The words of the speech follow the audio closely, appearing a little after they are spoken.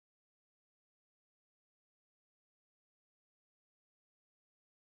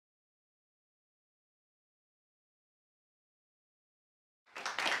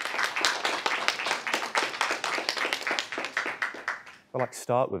I'd like to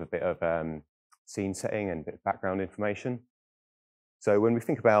start with a bit of scene setting and a bit of background information. So when we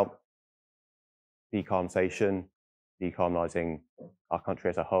think about decarbonisation, decarbonising our country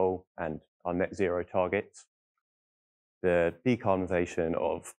as a whole and our net zero targets, the decarbonisation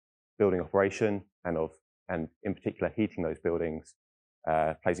of building operation and in particular heating those buildings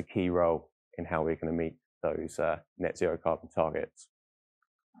plays a key role in how we're going to meet those net zero carbon targets.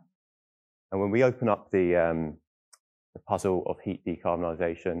 And when we open up the puzzle of heat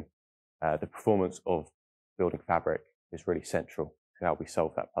decarbonisation, the performance of building fabric is really central to how we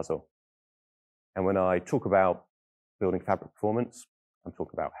solve that puzzle. And when I talk about building fabric performance, I'm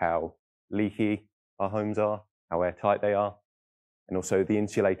talking about how leaky our homes are, how airtight they are, and also the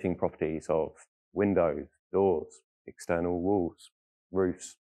insulating properties of windows, doors, external walls,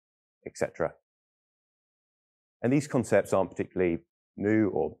 roofs, etc. And these concepts aren't particularly new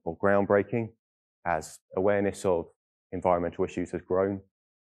or groundbreaking, as awareness of environmental issues has grown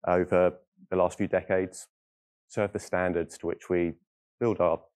over the last few decades. So have the standards to which we build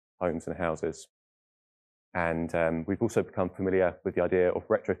our homes and houses. And we've also become familiar with the idea of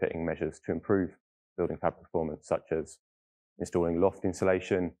retrofitting measures to improve building fabric performance, such as installing loft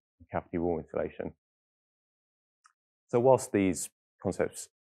insulation and cavity wall insulation. So whilst these concepts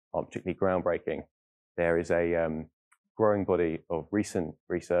aren't particularly groundbreaking, there is a growing body of recent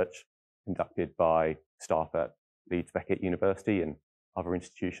research conducted by staff at TEDxLeedsBeckettUniversity and other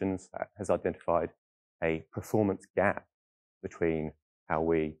institutions that has identified a performance gap between how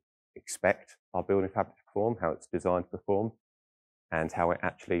we expect our building fabric to perform, how it's designed to perform, and how it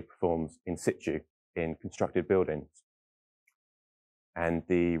actually performs in situ in constructed buildings. And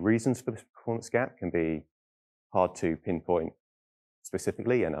the reasons for this performance gap can be hard to pinpoint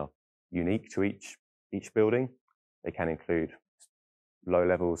specifically and are unique to each building. They can include low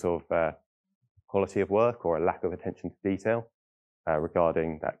levels of quality of work or a lack of attention to detail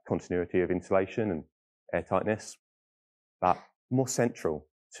regarding that continuity of insulation and airtightness. But more central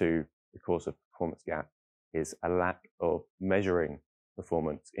to the cause of performance gap is a lack of measuring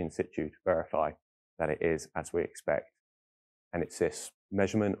performance in situ to verify that it is as we expect. And it's this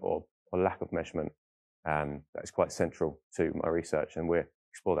measurement or lack of measurement that is quite central to my research, and we'll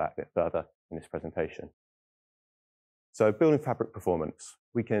explore that a bit further in this presentation. So building fabric performance,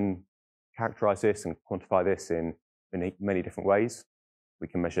 we can characterize this and quantify this in many different ways. We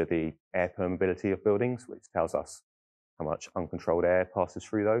can measure the air permeability of buildings, which tells us how much uncontrolled air passes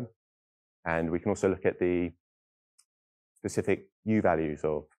through them. And we can also look at the specific U values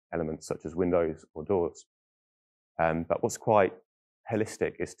of elements such as windows or doors. But what's quite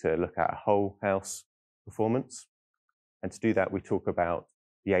holistic is to look at a whole house performance. And to do that, we talk about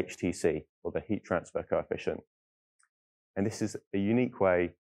the HTC, or the heat transfer coefficient. And this is a unique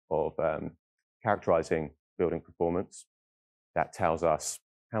way of characterizing building performance that tells us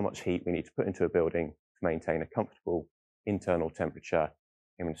how much heat we need to put into a building to maintain a comfortable internal temperature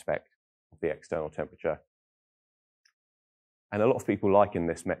in respect of the external temperature. And a lot of people liken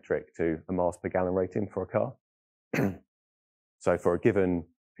this metric to a miles per gallon rating for a car. So for a given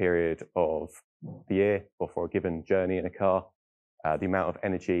period of the year or for a given journey in a car, the amount of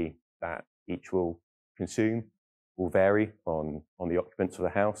energy that each will consume will vary on the occupants of the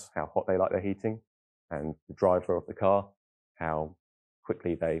house, how hot they like their heating, and the driver of the car, how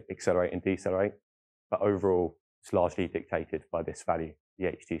quickly they accelerate and decelerate. But overall, it's largely dictated by this value, the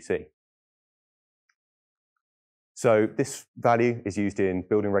HTC. So this value is used in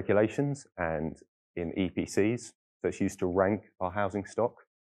building regulations and in EPCs. So it's used to rank our housing stock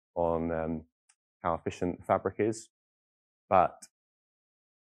on how efficient the fabric is. But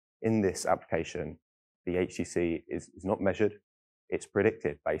in this application, the HTC is not measured. It's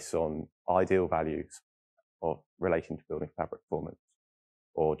predicted based on ideal values of relating to building fabric performance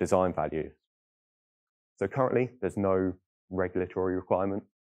or design values. So currently, there's no regulatory requirement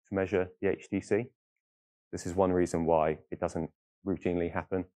to measure the HTC. This is one reason why it doesn't routinely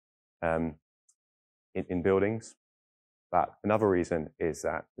happen in buildings. But another reason is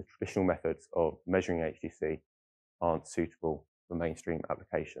that the traditional methods of measuring HTC aren't suitable for mainstream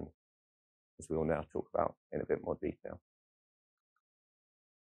application, as we will now talk about in a bit more detail.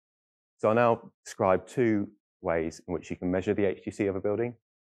 So I'll now describe two ways in which you can measure the HTC of a building.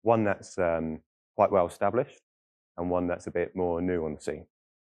 One that's quite well established and one that's a bit more new on the scene.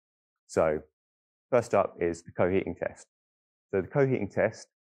 So first up is the coheating test. So the coheating test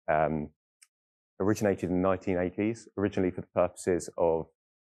originated in the 1980s, originally for the purposes of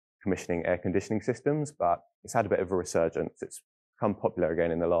commissioning air conditioning systems, but it's had a bit of a resurgence. It's become popular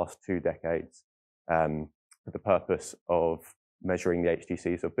again in the last 2 decades for the purpose of measuring the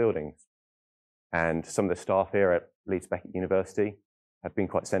HTCs of buildings. And some of the staff here at Leeds Beckett University have been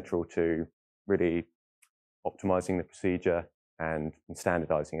quite central to really optimizing the procedure and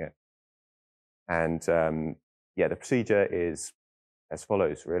standardizing it. And yeah, the procedure is as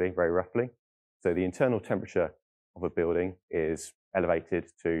follows, really, very roughly. So the internal temperature of a building is elevated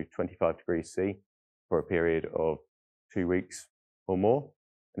to 25 degrees C for a period of 2 weeks or more.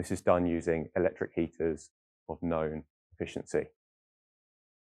 And this is done using electric heaters of known efficiency.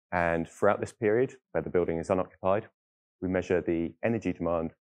 And throughout this period, where the building is unoccupied, we measure the energy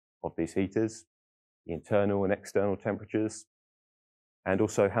demand of these heaters, the internal and external temperatures, and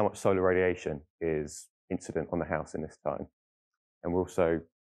also how much solar radiation is incident on the house in this time. And we also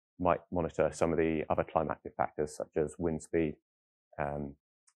might monitor some of the other climatic factors such as wind speed and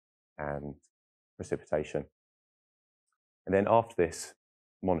precipitation. And then after this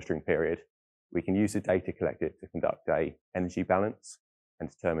monitoring period, we can use the data collected to conduct an energy balance and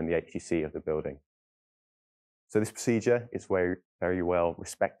determine the HTC of the building. So this procedure is very well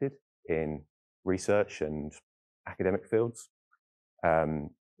respected in research and academic fields.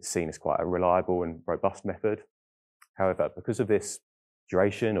 It's seen as quite a reliable and robust method. However, because of this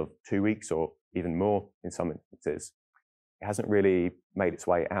duration of 2 weeks or even more in some instances, it hasn't really made its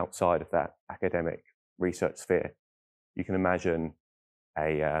way outside of that academic research sphere. You can imagine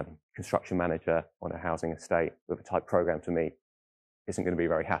a construction manager on a housing estate with a tight program to meet isn't going to be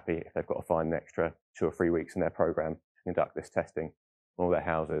very happy if they've got to find an extra 2 or 3 weeks in their program to conduct this testing on all their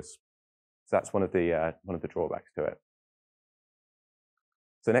houses. So that's one of the drawbacks to it.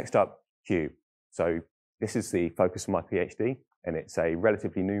 So next up, QUB. So this is the focus of my PhD, and it's a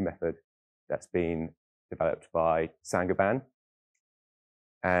relatively new method that's been developed by Saint-Gobain.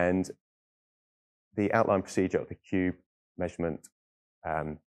 And the outline procedure of the QUB measurement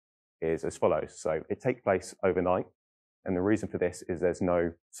is as follows. So it takes place overnight, and the reason for this is there's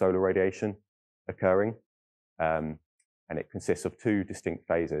no solar radiation occurring, and it consists of 2 distinct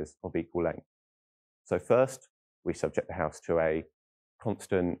phases of equal length. So first, we subject the house to a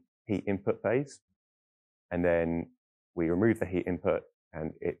constant heat input phase, and then we remove the heat input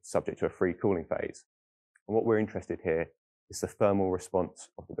and it's subject to a free cooling phase. And what we're interested here is the thermal response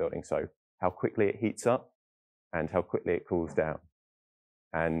of the building, so how quickly it heats up and how quickly it cools down.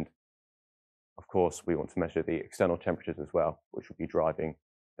 And of course, we want to measure the external temperatures as well, which will be driving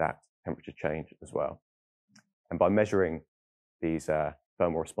that temperature change as well. And by measuring these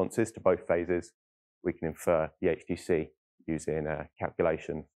thermal responses to both phases, we can infer the HTC using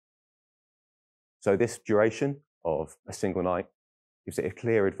calculations. So this duration of a single night gives it a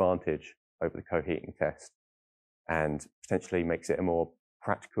clear advantage over the co-heating test and potentially makes it a more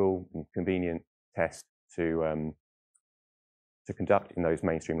practical and convenient test to conduct in those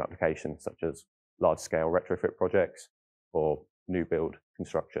mainstream applications such as large-scale retrofit projects or new build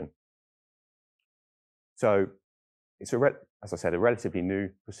construction. So it's, as I said, a relatively new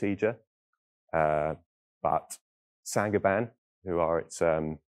procedure, but Saint-Gobain, who are its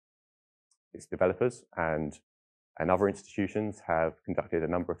developers, and other institutions have conducted a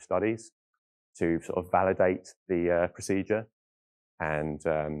number of studies to sort of validate the procedure and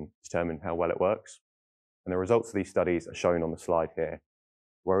determine how well it works. And the results of these studies are shown on the slide here,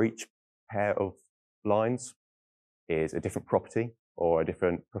 where each pair of lines is a different property or a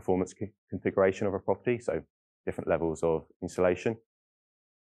different performance configuration of a property, so different levels of insulation.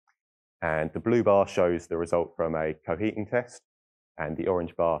 And the blue bar shows the result from a co-heating test, and the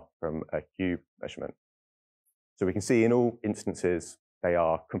orange bar from a QUB measurement. So we can see in all instances, they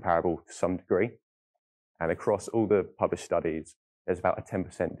are comparable to some degree. And across all the published studies, there's about a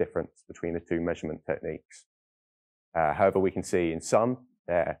 10% difference between the 2 measurement techniques. However, we can see in some,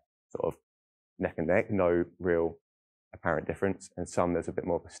 they're sort of neck and neck, no real apparent difference, and some there's a bit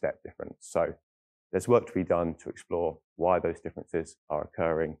more of a step difference. So there's work to be done to explore why those differences are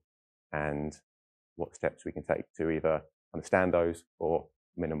occurring and what steps we can take to either understand those or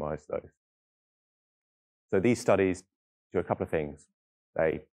minimize those. So these studies do a couple of things.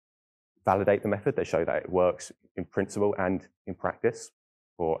 They validate the method. They show that it works in principle and in practice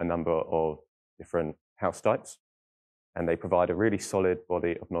for a number of different house types. And they provide a really solid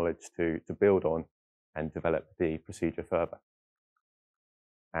body of knowledge to build on and develop the procedure further.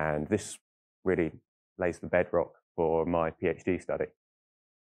 And this really lays the bedrock for my PhD study.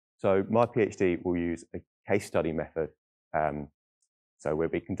 So my PhD will use a case study method. So we'll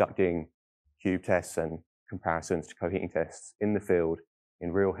be conducting QUB tests and comparisons to co-heating tests in the field,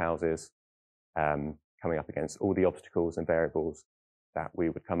 in real houses, coming up against all the obstacles and variables that we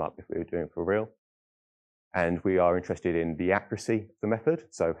would come up if we were doing for real. And we are interested in the accuracy of the method,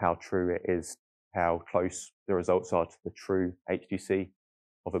 so how true it is, how close the results are to the true HTC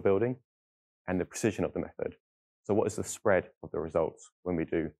of a building, and the precision of the method. So what is the spread of the results when we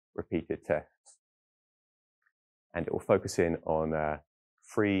do repeated tests? And it will focus in on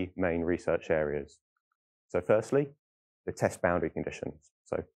 3 main research areas. So firstly, the test boundary conditions.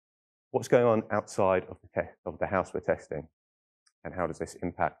 So what's going on outside of the house we're testing, and how does this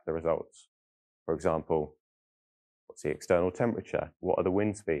impact the results? For example, what's the external temperature? What are the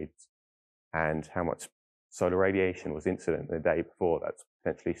wind speeds? And how much solar radiation was incident the day before that's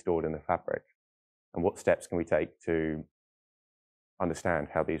potentially stored in the fabric? And what steps can we take to understand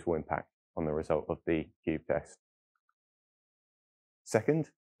how these will impact on the result of the QUB test? Second,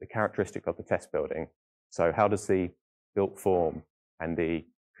 the characteristic of the test building. So how does the built form and the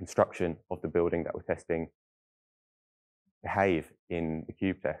construction of the building that we're testing behave in the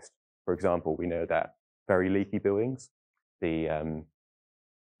QUB test? For example, we know that very leaky buildings, the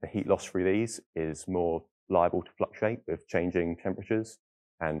heat loss through these is more liable to fluctuate with changing temperatures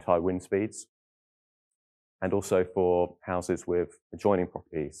and high wind speeds. And also for houses with adjoining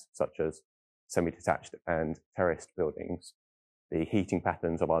properties, such as semi-detached and terraced buildings, the heating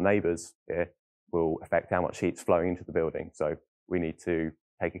patterns of our neighbours here will affect how much heat's flowing into the building. So we need to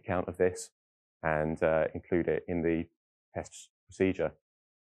take account of this and include it in the test procedure.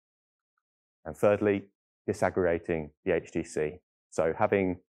 And thirdly, disaggregating the HDC. So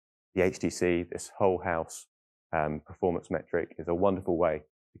having the HDC, this whole house performance metric, is a wonderful way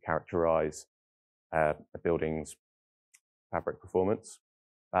to characterise a building's fabric performance.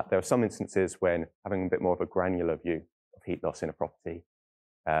 But there are some instances when having a bit more of a granular view of heat loss in a property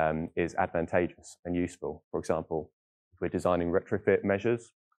is advantageous and useful. For example, if we're designing retrofit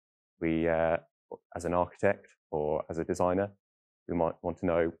measures, we, as an architect or as a designer, we might want to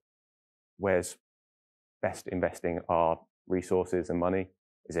know where's best investing our resources and money.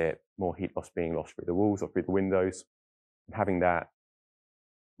 Is it more heat loss being lost through the walls or through the windows? And having that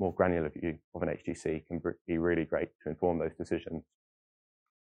more granular view of an HDC can be really great to inform those decisions.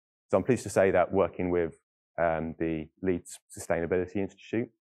 So I'm pleased to say that working with the Leeds Sustainability Institute,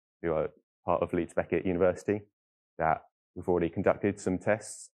 who are part of TEDxLeedsBeckettUniversity, that we've already conducted some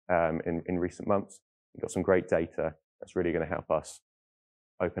tests in recent months. We've got some great data that's really going to help us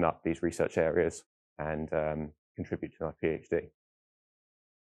open up these research areas and contribute to my PhD.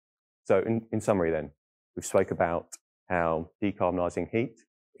 So in summary then, we've spoke about how decarbonising heat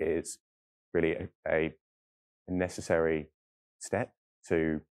is really a necessary step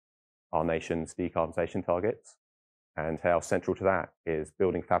to our nation's decarbonisation targets, and how central to that is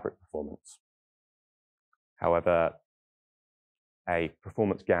building fabric performance. However, a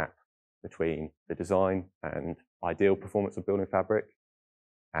performance gap between the design and ideal performance of building fabric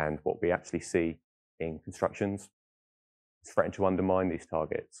and what we actually see in constructions is threatening to undermine these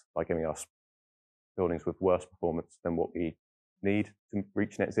targets by giving us buildings with worse performance than what we need to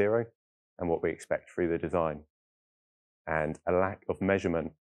reach net zero and what we expect through the design. And a lack of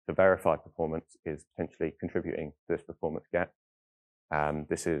measurement to verify performance is potentially contributing to this performance gap.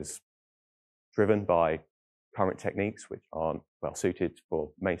 This is driven by current techniques which aren't well suited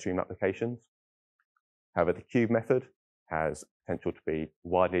for mainstream applications. However, the QUB method has potential to be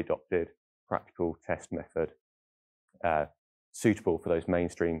widely adopted, practical test method, suitable for those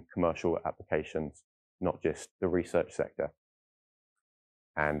mainstream commercial applications, not just the research sector.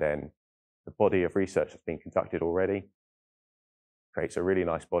 And then the body of research that's been conducted already creates a really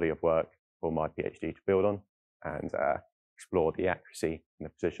nice body of work for my PhD to build on and explore the accuracy and the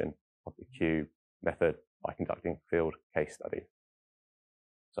precision of the QUB method by conducting field case studies.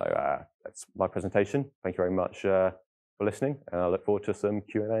 So that's my presentation. Thank you very much for listening, and I look forward to some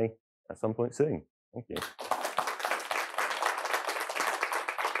Q&A at some point soon. Thank you.